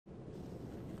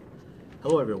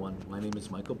Hello everyone, my name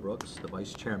is Michael Brooks, the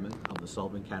Vice Chairman of the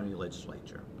Sullivan County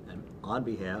Legislature. And on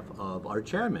behalf of our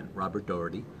Chairman, Robert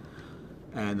Doherty,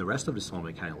 and the rest of the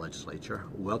Sullivan County Legislature,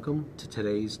 welcome to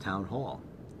today's Town Hall.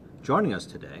 Joining us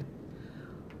today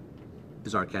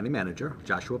is our County Manager,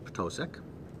 Joshua Potosek,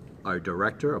 our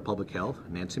Director of Public Health,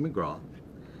 Nancy McGraw,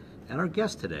 and our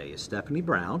guest today is Stephanie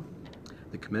Brown,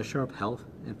 the Commissioner of Health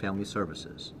and Family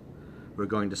Services. We're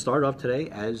going to start off today,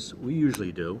 as we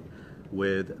usually do,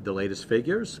 with the latest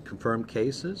figures, confirmed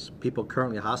cases, people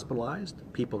currently hospitalized,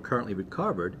 people currently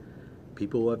recovered,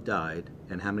 people who have died,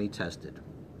 and how many tested.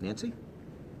 Nancy?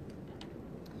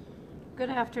 Good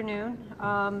afternoon.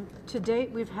 To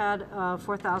date, we've had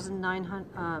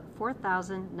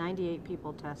 4,098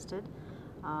 people tested.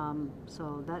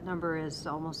 So that number is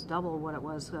almost double what it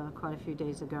was quite a few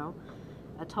days ago.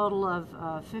 A total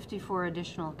of 54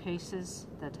 additional cases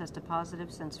that tested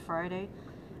positive since Friday.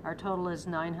 Our total is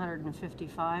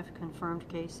 955 confirmed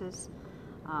cases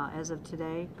as of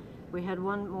today. We had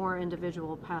one more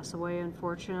individual pass away,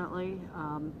 unfortunately,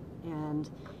 and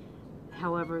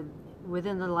however,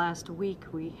 within the last week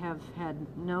we have had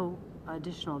no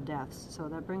additional deaths, so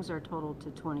that brings our total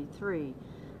to 23,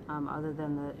 other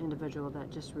than the individual that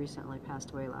just recently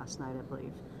passed away last night, I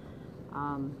believe.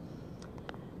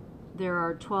 There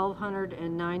are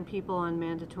 1,209 people on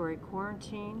mandatory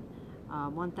quarantine.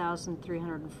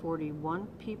 1,341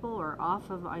 people are off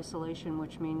of isolation,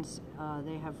 which means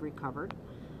they have recovered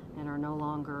and are no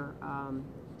longer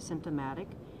symptomatic.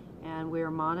 And we are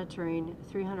monitoring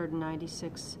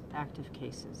 396 active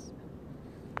cases.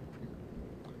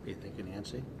 Okay, thank you,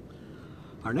 Nancy.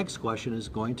 Our next question is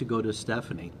going to go to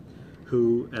Stephanie,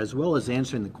 who, as well as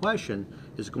answering the question,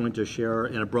 is going to share,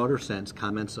 in a broader sense,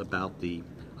 comments about the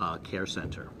care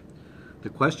center. The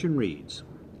question reads,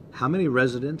 how many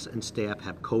residents and staff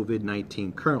have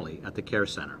COVID-19 currently at the care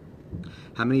center?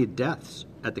 How many deaths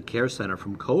at the care center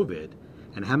from COVID?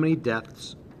 And how many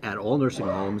deaths at all nursing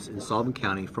homes in Sullivan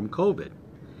County from COVID?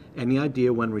 Any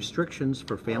idea when restrictions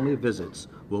for family visits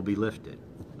will be lifted?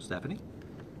 Stephanie?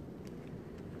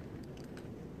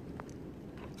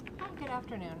 Hi, good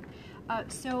afternoon.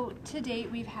 So to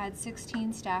date, we've had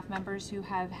 16 staff members who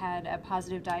have had a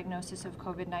positive diagnosis of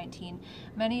COVID-19,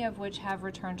 many of which have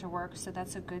returned to work, so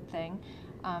that's a good thing.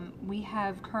 We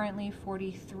have currently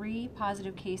 43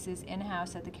 positive cases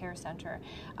in-house at the care center.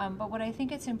 But what I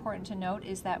think it's important to note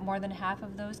is that more than half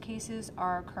of those cases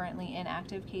are currently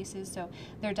inactive cases, so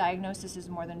their diagnosis is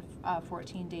more than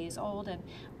 14 days old, and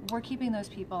we're keeping those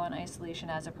people in isolation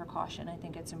as a precaution. I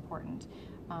think it's important.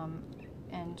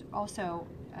 And also,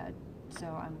 so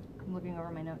I'm looking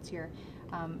over my notes here.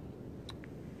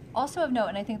 Also of note,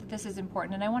 and I think that this is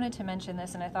important, and I wanted to mention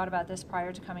this, and I thought about this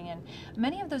prior to coming in,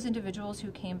 many of those individuals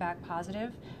who came back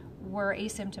positive were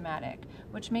asymptomatic,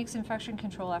 which makes infection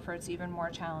control efforts even more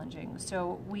challenging.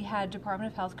 So we had Department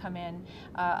of Health come in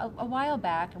a while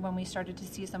back when we started to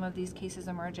see some of these cases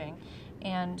emerging,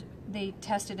 and they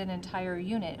tested an entire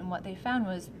unit, and what they found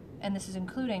was, and this is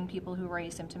including people who were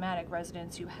asymptomatic,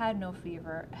 residents who had no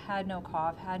fever, had no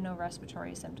cough, had no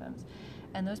respiratory symptoms.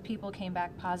 And those people came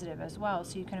back positive as well,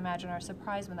 so you can imagine our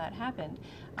surprise when that happened.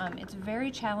 It's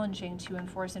very challenging to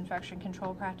enforce infection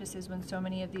control practices when so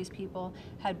many of these people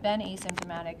had been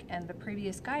asymptomatic, and the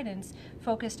previous guidance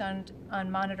focused on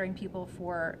monitoring people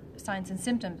for signs and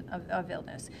symptoms of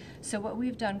illness. So what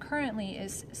we've done currently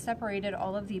is separated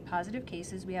all of the positive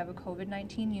cases. We have a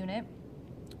COVID-19 unit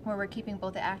where we're keeping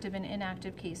both the active and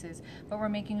inactive cases, but we're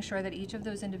making sure that each of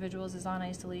those individuals is on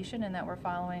isolation and that we're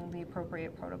following the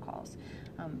appropriate protocols.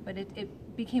 But it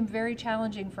became very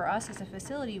challenging for us as a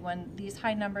facility when these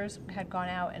high numbers had gone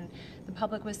out and the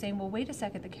public was saying, well, wait a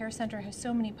second, the care center has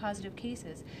so many positive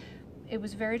cases. It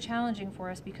was very challenging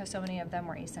for us because so many of them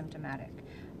were asymptomatic.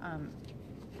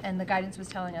 And the guidance was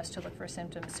telling us to look for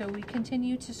symptoms. So we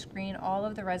continue to screen all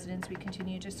of the residents. We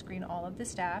continue to screen all of the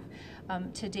staff.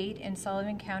 To date, in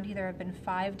Sullivan County, there have been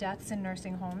 5 deaths in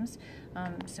nursing homes.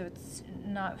 So it's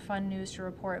not fun news to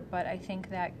report, but I think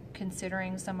that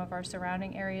considering some of our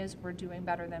surrounding areas, we're doing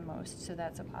better than most, so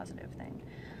that's a positive thing.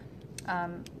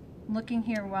 Looking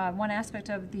here, one aspect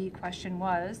of the question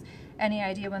was, any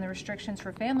idea when the restrictions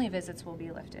for family visits will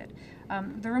be lifted?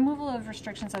 The removal of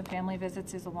restrictions on family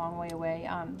visits is a long way away.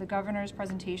 The governor's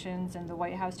presentations and the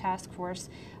White House task force,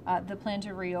 the plan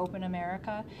to reopen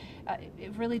America,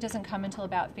 it really doesn't come until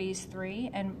about phase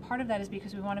 3, and part of that is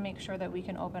because we want to make sure that we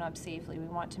can open up safely. We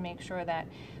want to make sure that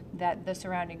the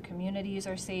surrounding communities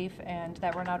are safe and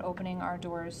that we're not opening our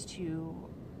doors to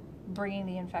bringing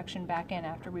the infection back in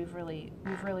after we've really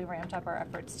ramped up our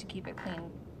efforts to keep it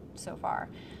clean so far.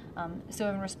 So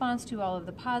in response to all of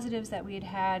the positives that we had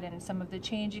had and some of the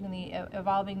changing and the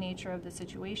evolving nature of the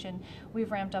situation,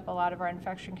 we've ramped up a lot of our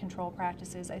infection control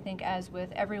practices. I think as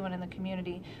with everyone in the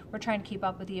community, we're trying to keep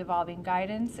up with the evolving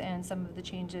guidance and some of the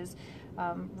changes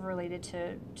related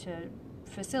to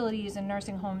facilities and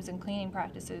nursing homes and cleaning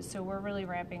practices. So we're really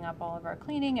ramping up all of our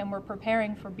cleaning, and we're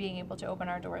preparing for being able to open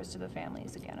our doors to the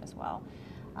families again as well.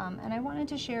 And I wanted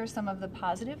to share some of the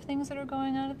positive things that are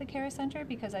going on at the Care Center,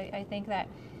 because I think that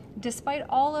despite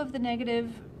all of the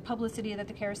negative publicity that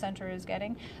the Care Center is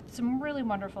getting, some really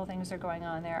wonderful things are going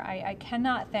on there. I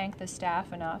cannot thank the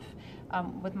staff enough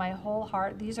with my whole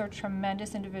heart. These are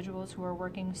tremendous individuals who are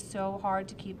working so hard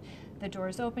to keep the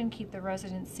doors open, keep the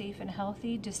residents safe and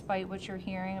healthy, despite what you're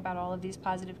hearing about all of these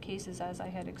positive cases. As I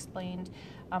had explained,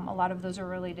 a lot of those are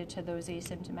related to those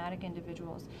asymptomatic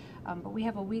individuals. But we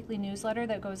have a weekly newsletter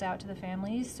that goes out to the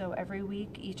families. So every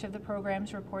week, each of the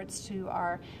programs reports to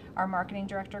our marketing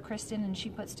director, Kristen, and she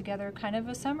puts together kind of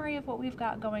a summary of what we've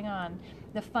got going on,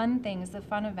 the fun things, the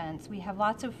fun events. We have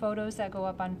lots of photos that go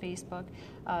up on Facebook.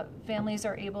 Families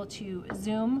are able to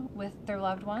Zoom with their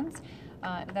loved ones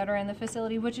that are in the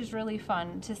facility, which is really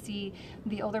fun to see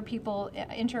the older people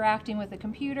interacting with the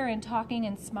computer and talking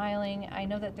and smiling. I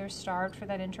know that they're starved for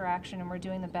that interaction, and we're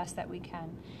doing the best that we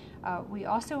can. We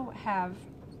also have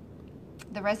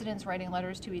the residents writing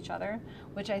letters to each other,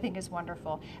 which I think is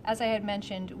wonderful. As I had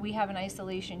mentioned, we have an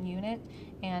isolation unit,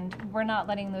 and we're not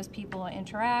letting those people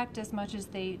interact as much as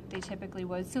they typically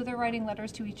would. So they're writing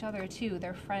letters to each other too,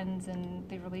 their friends and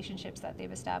the relationships that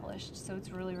they've established. So it's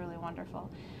really, really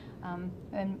wonderful.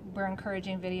 And we're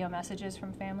encouraging video messages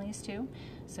from families too.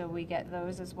 So we get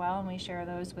those as well, and we share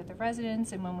those with the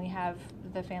residents. And when we have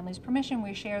the family's permission,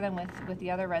 we share them with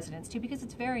the other residents too, because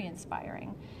it's very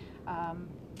inspiring.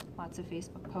 Lots of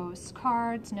Facebook posts,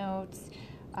 cards, notes.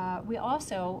 We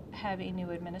also have a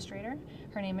new administrator.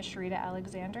 Her name is Sharita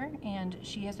Alexander, and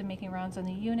she has been making rounds on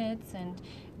the units, and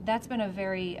that's been a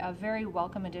very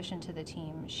welcome addition to the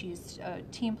team. She's a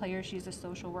team player. She's a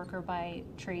social worker by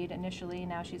trade initially, and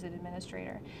now she's an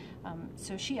administrator.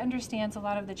 So she understands a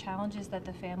lot of the challenges that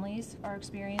the families are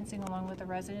experiencing along with the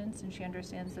residents, and she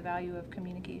understands the value of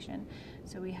communication.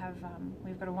 So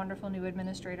we've got a wonderful new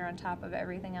administrator on top of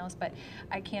everything else, but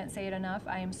I can't say it enough.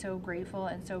 I am so grateful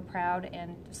and so proud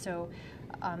and so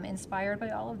inspired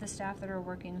by all of the staff that are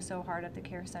working so hard at the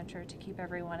Care Center to keep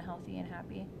everyone healthy and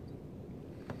happy.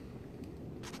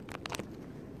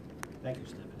 Thank you,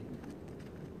 Stephanie.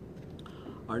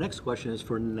 Our next question is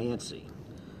for Nancy.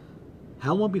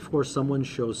 How long before someone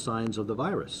shows signs of the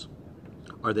virus?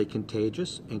 Are they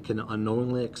contagious and can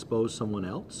unknowingly expose someone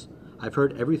else? I've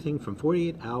heard everything from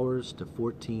 48 hours to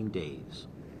 14 days.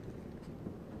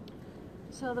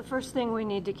 So the first thing we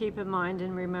need to keep in mind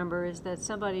and remember is that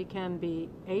somebody can be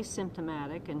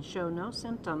asymptomatic and show no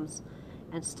symptoms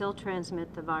and still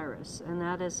transmit the virus. And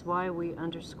that is why we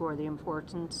underscore the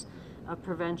importance of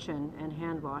prevention and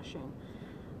hand washing.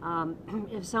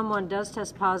 If someone does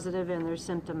test positive and they're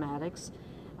symptomatics,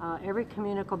 every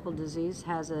communicable disease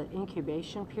has an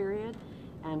incubation period,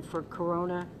 and for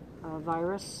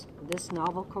coronavirus, this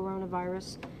novel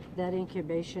coronavirus, that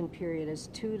incubation period is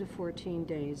 2 to 14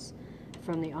 days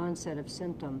from the onset of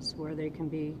symptoms where they can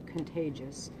be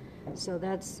contagious. So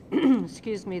that's,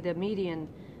 excuse me, the median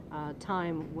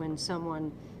time when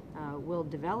someone will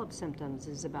develop symptoms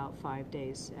is about 5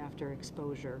 days after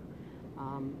exposure.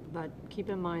 But keep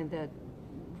in mind that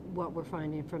what we're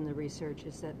finding from the research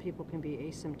is that people can be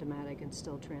asymptomatic and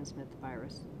still transmit the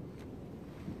virus.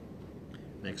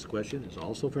 Next question is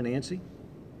also for Nancy.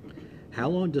 How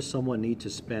long does someone need to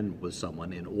spend with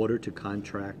someone in order to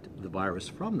contract the virus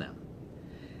from them?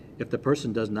 If the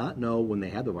person does not know when they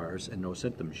have the virus and no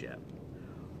symptoms yet,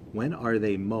 when are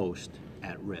they most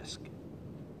at risk?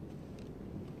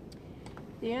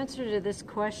 The answer to this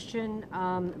question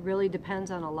really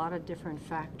depends on a lot of different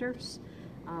factors.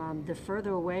 The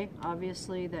further away,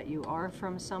 obviously, that you are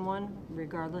from someone,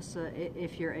 regardless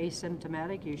if you're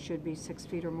asymptomatic, you should be 6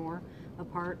 feet or more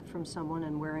apart from someone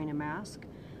and wearing a mask.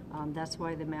 That's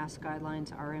why the mask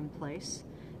guidelines are in place,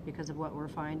 because of what we're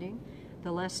finding.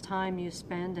 The less time you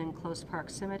spend in close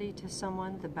proximity to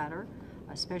someone, the better,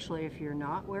 especially if you're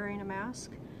not wearing a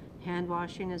mask. Hand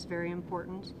washing is very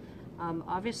important.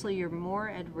 Obviously, you're more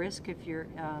at risk if you're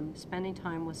spending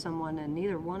time with someone and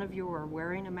neither one of you are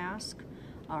wearing a mask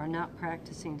or not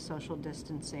practicing social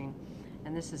distancing.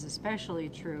 And this is especially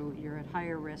true, you're at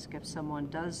higher risk if someone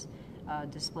does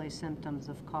display symptoms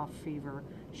of cough, fever,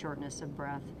 shortness of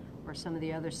breath, or some of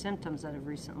the other symptoms that have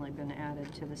recently been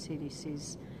added to the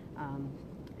CDC's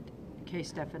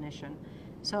case definition.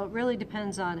 So it really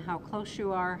depends on how close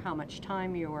you are, how much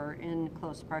time you are in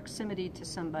close proximity to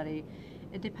somebody.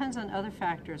 It depends on other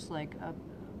factors like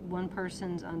one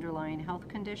person's underlying health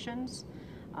conditions,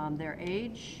 their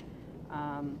age,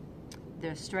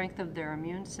 the strength of their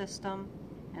immune system.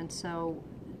 And so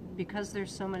because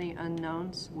there's so many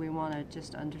unknowns, we want to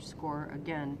just underscore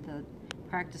again the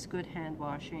practice good hand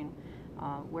washing,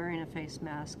 wearing a face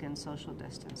mask, and social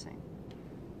distancing.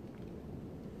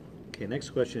 Okay,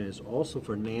 next question is also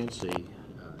for Nancy.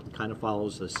 It kind of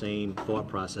follows the same thought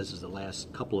process as the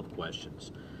last couple of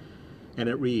questions. And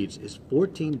it reads, is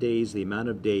 14 days the amount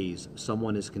of days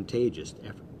someone is contagious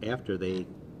after they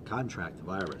contract the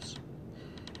virus?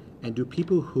 And do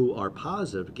people who are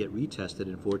positive get retested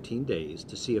in 14 days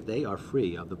to see if they are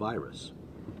free of the virus?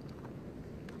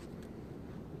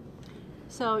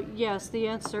 So yes, the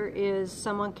answer is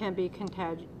someone can be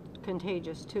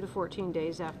contagious 2 to 14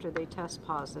 days after they test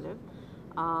positive.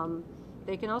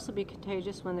 They can also be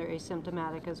contagious when they're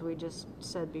asymptomatic, as we just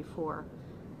said before.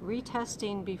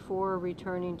 Retesting before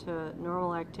returning to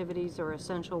normal activities or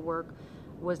essential work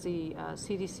was the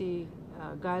CDC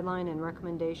guideline and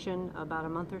recommendation about a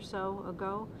month or so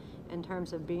ago in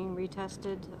terms of being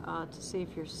retested to see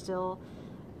if you're still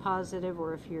positive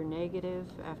or if you're negative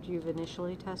after you've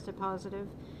initially tested positive.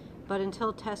 But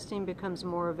until testing becomes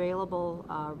more available,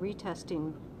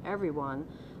 retesting everyone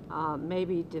may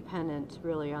be dependent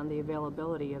really on the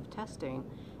availability of testing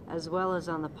as well as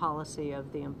on the policy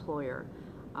of the employer.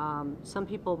 Some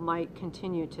people might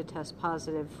continue to test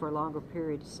positive for longer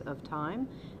periods of time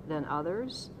than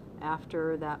others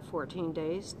after that 14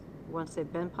 days once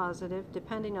they've been positive,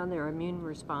 depending on their immune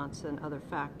response and other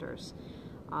factors.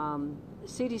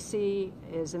 CDC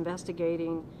is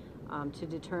investigating to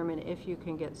determine if you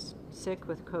can get sick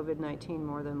with COVID-19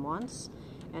 more than once,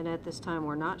 and at this time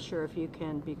we're not sure if you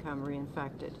can become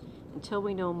reinfected. Until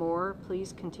we know more,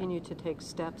 please continue to take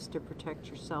steps to protect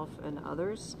yourself and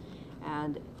others.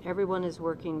 And everyone is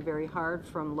working very hard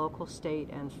from local, state,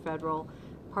 and federal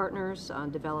partners on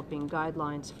developing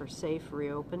guidelines for safe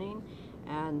reopening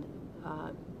and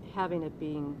having it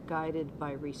being guided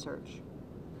by research.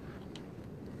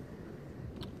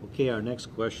 Okay, our next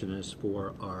question is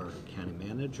for our county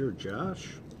manager, Josh.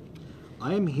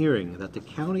 I am hearing that the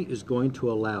county is going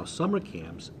to allow summer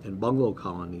camps and bungalow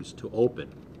colonies to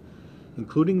open,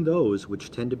 including those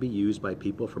which tend to be used by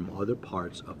people from other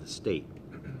parts of the state.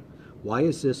 Why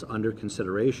is this under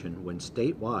consideration when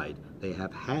statewide they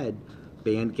have had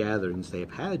banned gatherings, they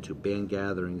have had to ban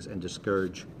gatherings and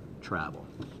discourage travel?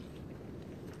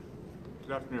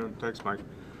 Good afternoon. Thanks, Mike.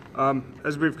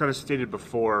 As we've kind of stated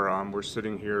before, we're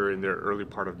sitting here in the early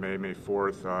part of May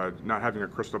 4th, not having a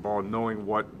crystal ball, knowing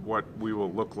what we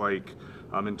will look like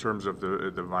in terms of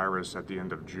the virus at the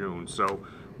end of June. So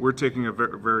we're taking a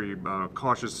very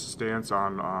cautious stance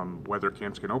on whether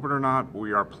camps can open or not.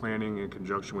 We are planning in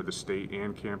conjunction with the state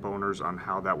and camp owners on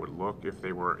how that would look if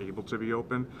they were able to be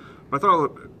open. But I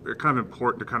thought it kind of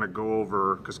important to kind of go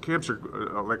over, because camps are,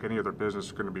 like any other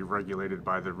business, going to be regulated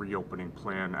by the reopening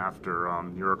plan after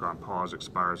New York on Pause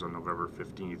expires on November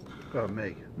 15th.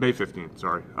 May 15th,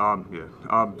 sorry.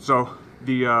 So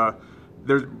the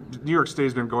New York State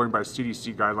has been going by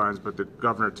CDC guidelines, but the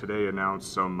governor today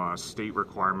announced some state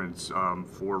requirements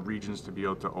for regions to be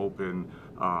able to open.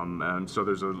 And so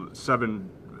there's 7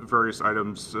 various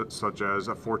items, such as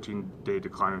a 14-day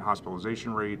decline in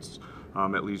hospitalization rates,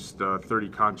 at least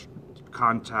 30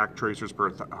 contact tracers per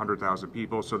 100,000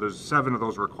 people. So there's 7 of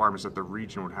those requirements that the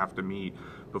region would have to meet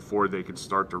before they could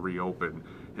start to reopen.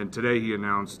 And today he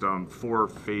announced 4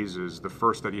 phases. The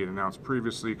first that he had announced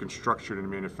previously, construction and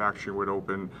manufacturing would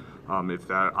open. If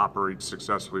that operates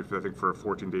successfully, I think for a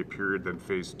 14-day period, then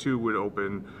phase 2 would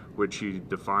open, which he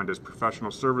defined as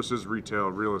professional services, retail,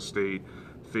 real estate.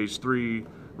 Phase 3,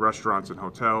 restaurants and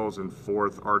hotels, and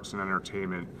 4th, arts and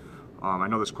entertainment. I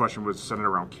know this question was centered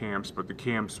around camps, but the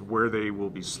camps, where they will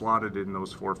be slotted in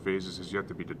those 4 phases is yet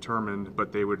to be determined,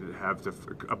 but they would have to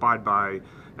abide by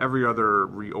every other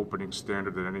reopening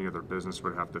standard that any other business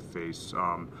would have to face.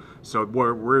 So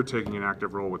we're taking an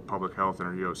active role with public health and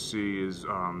our EOC is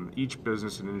each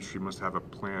business and industry must have a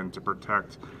plan to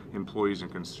protect employees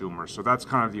and consumers. So that's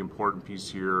kind of the important piece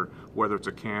here, whether it's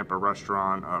a camp, a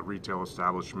restaurant, a retail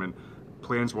establishment.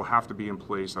 Plans will have to be in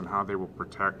place on how they will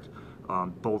protect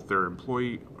both their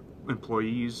employee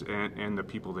employees and the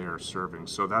people they are serving.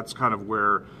 So that's kind of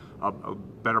where a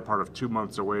better part of 2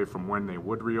 months away from when they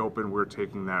would reopen, we're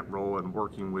taking that role and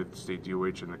working with state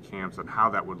DOH and the camps on how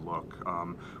that would look.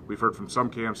 We've heard from some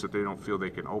camps that they don't feel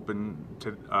they can open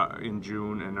in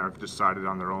June and have decided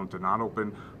on their own to not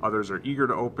open. Others are eager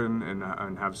to open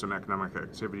and have some economic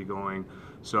activity going.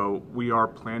 So we are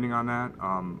planning on that.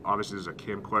 Obviously, there's a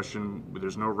camp question.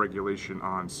 There's no regulation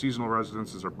on seasonal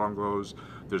residences or bungalows.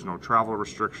 There's no travel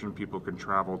restriction. People can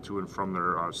travel to and from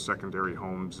their secondary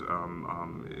homes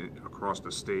across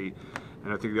the state.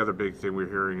 And I think the other big thing we're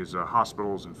hearing is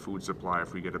hospitals and food supply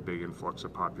if we get a big influx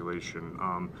of population.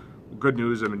 Good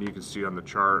news, I mean, you can see on the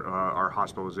chart, our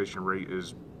hospitalization rate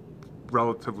is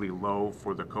relatively low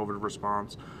for the COVID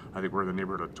response. I think we're in the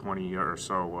neighborhood of 20 or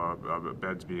so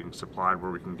beds being supplied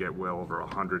where we can get well over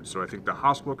 100. So I think the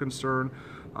hospital concern,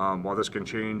 while this can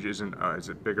change, isn't as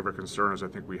big of a concern as I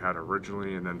think we had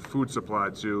originally. And then food supply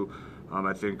too.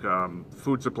 I think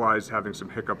food supply is having some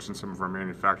hiccups in some of our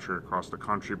manufacturing across the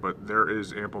country, but there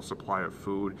is ample supply of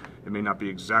food. It may not be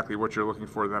exactly what you're looking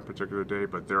for that particular day,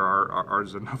 but there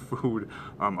is enough food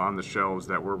on the shelves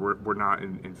that we're not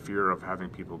in fear of having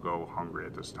people go hungry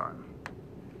at this time.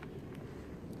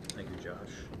 Thank you,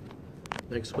 Josh.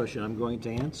 Next question I'm going to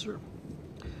answer.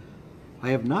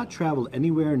 I have not traveled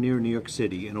anywhere near New York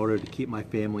City in order to keep my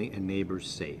family and neighbors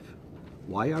safe.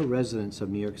 Why are residents of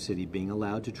New York City being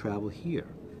allowed to travel here,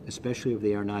 especially if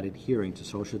they are not adhering to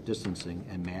social distancing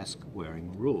and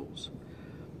mask-wearing rules?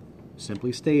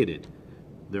 Simply stated,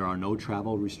 there are no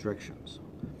travel restrictions.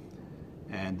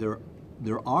 And there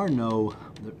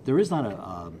is not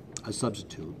a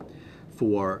substitute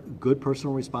for good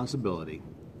personal responsibility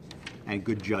and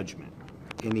good judgment.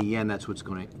 In the end, that's what's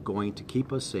going to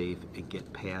keep us safe and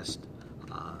get past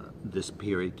this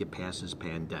period, get past this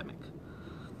pandemic.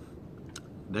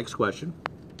 Next question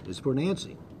is for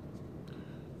Nancy.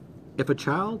 If a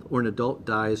child or an adult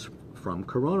dies from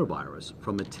coronavirus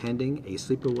from attending a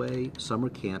sleepaway summer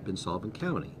camp in Sullivan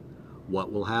County,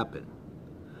 what will happen?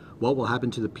 What will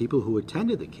happen to the people who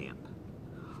attended the camp?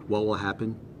 What will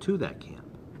happen to that camp?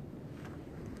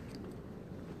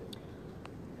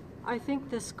 I think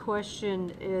this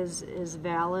question is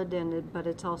valid, but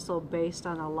it's also based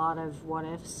on a lot of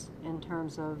what-ifs in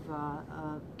terms of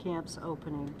camps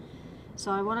opening. So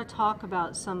I want to talk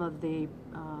about some of the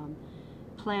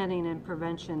planning and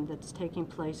prevention that's taking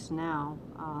place now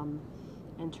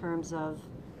in terms of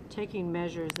taking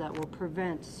measures that will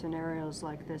prevent scenarios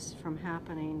like this from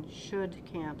happening should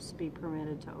camps be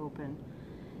permitted to open.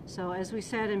 So as we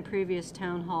said in previous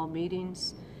town hall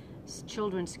meetings,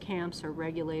 children's camps are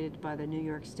regulated by the New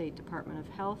York State Department of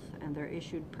Health, and they're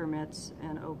issued permits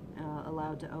and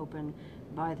allowed to open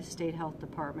by the State Health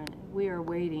Department. We are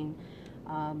waiting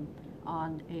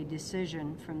on a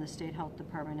decision from the State Health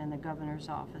Department and the Governor's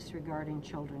Office regarding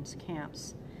children's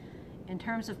camps. In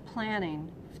terms of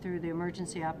planning through the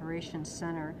Emergency Operations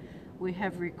Center, we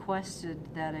have requested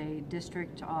that a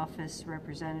district office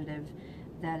representative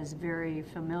that is very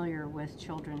familiar with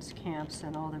children's camps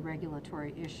and all the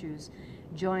regulatory issues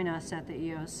join us at the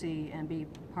EOC and be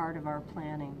part of our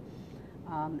planning.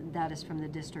 That is from the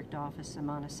district office in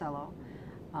Monticello.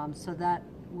 So that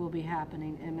will be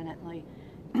happening imminently.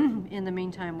 In the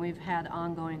meantime, we've had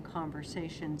ongoing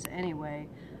conversations anyway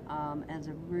as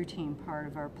a routine part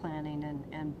of our planning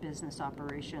and business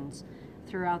operations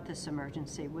throughout this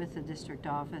emergency with the district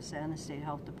office and the State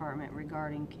Health Department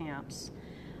regarding camps.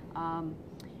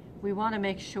 We want to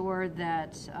make sure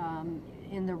that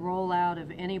in the rollout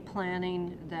of any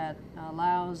planning that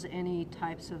allows any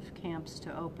types of camps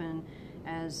to open,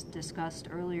 as discussed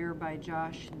earlier by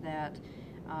Josh, that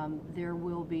there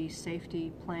will be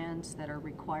safety plans that are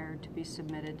required to be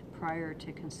submitted prior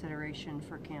to consideration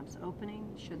for camps opening,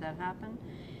 should that happen.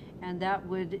 And that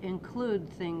would include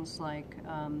things like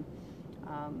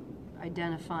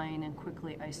identifying and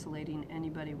quickly isolating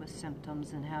anybody with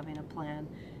symptoms and having a plan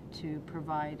to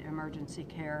provide emergency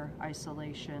care,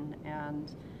 isolation,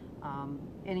 and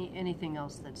anything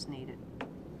else that's needed.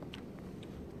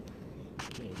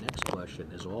 Okay, next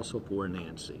question is also for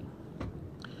Nancy.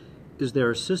 Is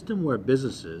there a system where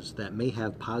businesses that may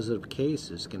have positive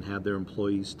cases can have their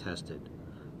employees tested?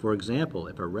 For example,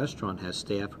 if a restaurant has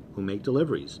staff who make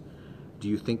deliveries, do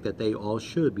you think that they all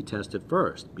should be tested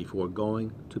first before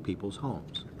going to people's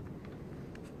homes?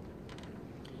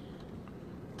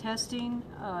 Testing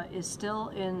is still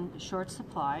in short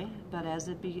supply, but as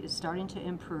it is starting to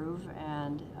improve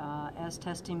and as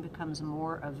testing becomes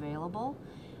more available,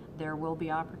 there will be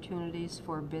opportunities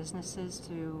for businesses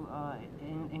to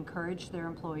encourage their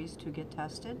employees to get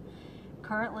tested.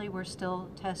 Currently, we're still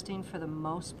testing for the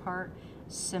most part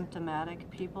symptomatic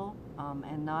people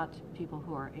and not people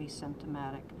who are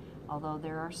asymptomatic, although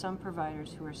there are some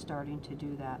providers who are starting to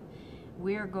do that.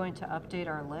 We are going to update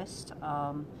our list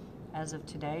as of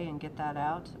today and get that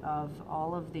out of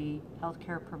all of the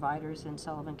healthcare providers in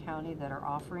Sullivan County that are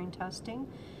offering testing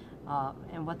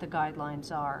and what the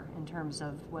guidelines are in terms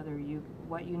of what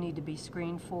you need to be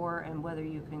screened for and whether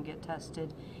you can get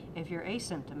tested if you're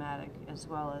asymptomatic as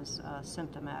well as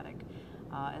symptomatic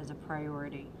as a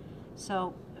priority.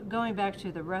 So going back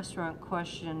to the restaurant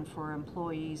question for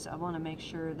employees, I want to make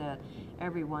sure that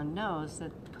everyone knows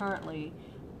that currently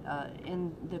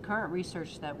in the current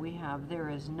research that we have, there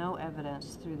is no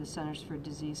evidence through the Centers for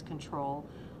Disease Control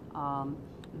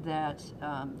that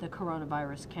the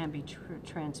coronavirus can be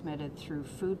transmitted through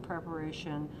food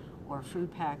preparation or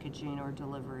food packaging or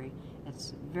delivery.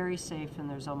 It's very safe and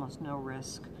there's almost no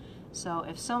risk. So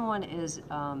if someone is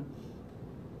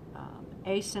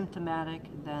asymptomatic,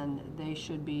 then they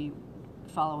should be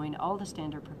following all the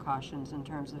standard precautions in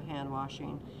terms of hand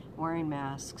washing, wearing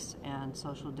masks, and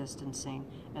social distancing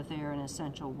if they are an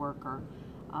essential worker.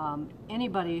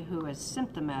 Anybody who is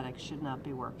symptomatic should not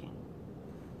be working.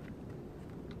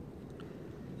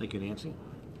 Thank you, Nancy.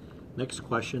 Next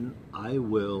question I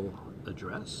will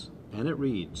address, and it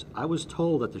reads, I was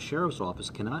told that the Sheriff's Office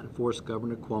cannot enforce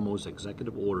Governor Cuomo's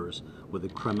executive orders with a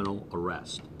criminal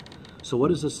arrest. So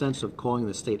what is the sense of calling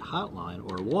the state hotline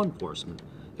or law enforcement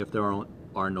if there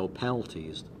are no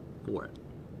penalties for it?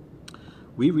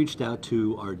 We reached out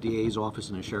to our DA's office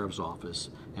and the Sheriff's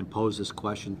Office and posed this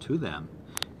question to them,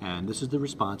 and this is the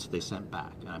response they sent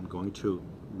back. I'm going to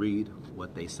read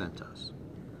what they sent us.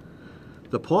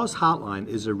 The Pause Hotline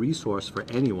is a resource for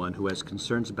anyone who has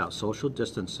concerns about social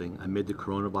distancing amid the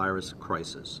coronavirus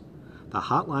crisis. The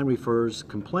hotline refers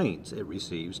complaints it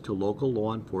receives to local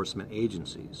law enforcement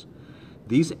agencies.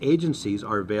 These agencies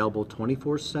are available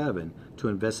 24/7 to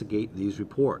investigate these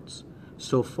reports.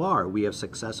 So far, we have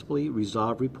successfully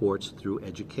resolved reports through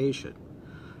education.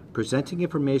 Presenting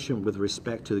information with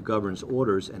respect to the governor's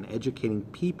orders and educating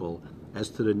people as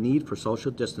to the need for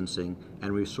social distancing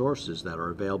and resources that are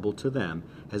available to them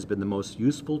has been the most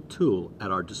useful tool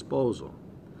at our disposal.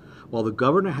 While the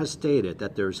governor has stated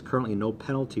that there is currently no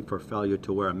penalty for failure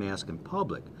to wear a mask in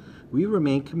public, we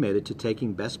remain committed to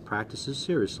taking best practices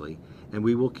seriously, and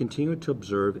we will continue to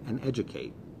observe and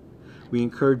educate. We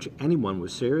encourage anyone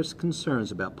with serious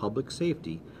concerns about public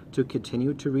safety to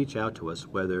continue to reach out to us,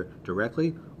 whether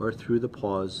directly or through the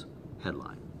Pause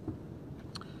headline.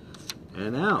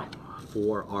 And now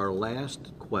for our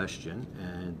last question,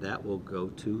 and that will go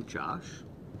to Josh.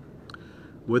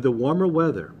 With the warmer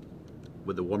weather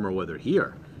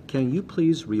here, can you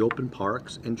please reopen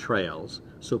parks and trails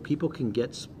so people can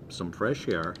get some fresh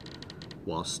air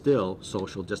while still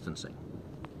social distancing?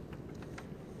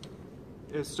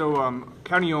 Yeah, so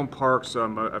county-owned parks,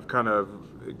 I've kind of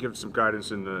given some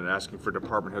guidance in asking for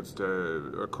department heads to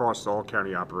across all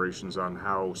county operations on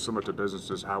how, similar to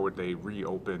businesses, how would they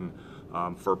reopen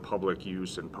for public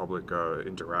use and public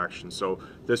interaction. So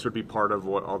this would be part of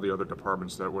what all the other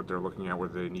departments what they're looking at,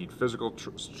 whether they need physical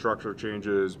structure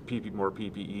changes, more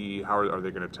PPE, how are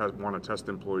they going to want to test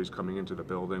employees coming into the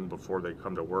building before they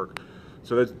come to work.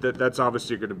 So that's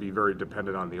obviously going to be very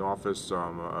dependent on the office.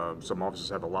 Some offices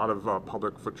have a lot of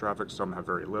public foot traffic, some have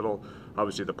very little.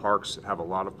 Obviously the parks have a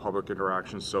lot of public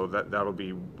interactions, so that'll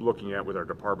be looking at with our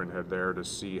department head there to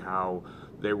see how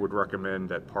they would recommend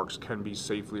that parks can be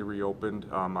safely reopened.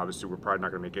 Obviously we're probably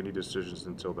not going to make any decisions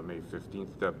until the May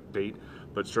 15th date,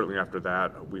 but certainly after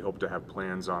that we hope to have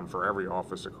plans on for every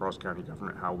office across county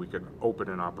government how we can open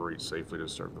and operate safely to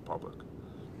serve the public.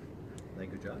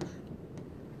 Thank you, Josh.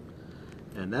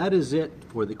 And that is it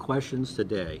for the questions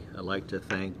today. I'd like to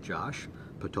thank Josh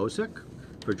Potosik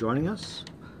for joining us,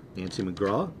 Nancy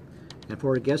McGraw, and for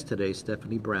our guest today,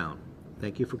 Stephanie Brown.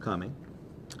 Thank you for coming.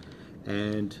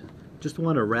 And just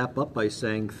want to wrap up by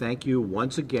saying thank you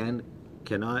once again.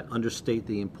 Cannot understate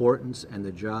the importance and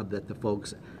the job that the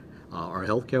folks, our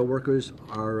healthcare workers,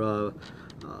 are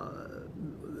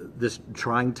this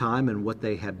trying time, and what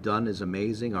they have done is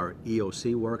amazing. Our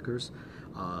EOC workers,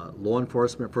 law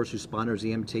enforcement, first responders,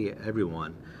 EMT,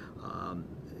 everyone.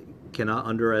 Cannot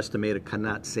underestimate it,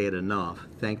 cannot say it enough.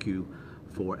 Thank you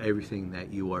for everything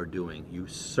that you are doing. You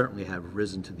certainly have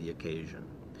risen to the occasion.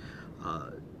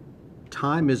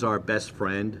 Time is our best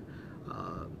friend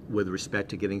with respect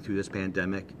to getting through this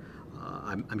pandemic.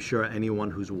 I'm sure anyone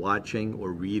who's watching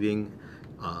or reading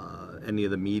any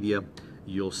of the media,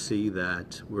 you'll see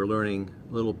that we're learning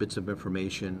little bits of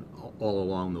information all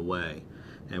along the way.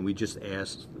 And we just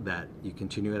ask that you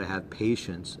continue to have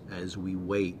patience as we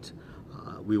wait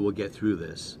we will get through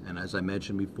this. And as I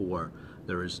mentioned before,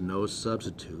 there is no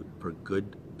substitute for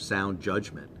good, sound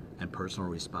judgment and personal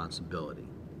responsibility.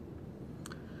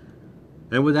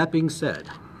 And with that being said,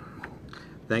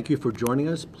 thank you for joining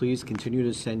us. Please continue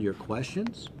to send your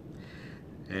questions.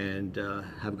 And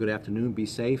have a good afternoon. Be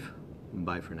safe. And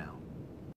bye for now.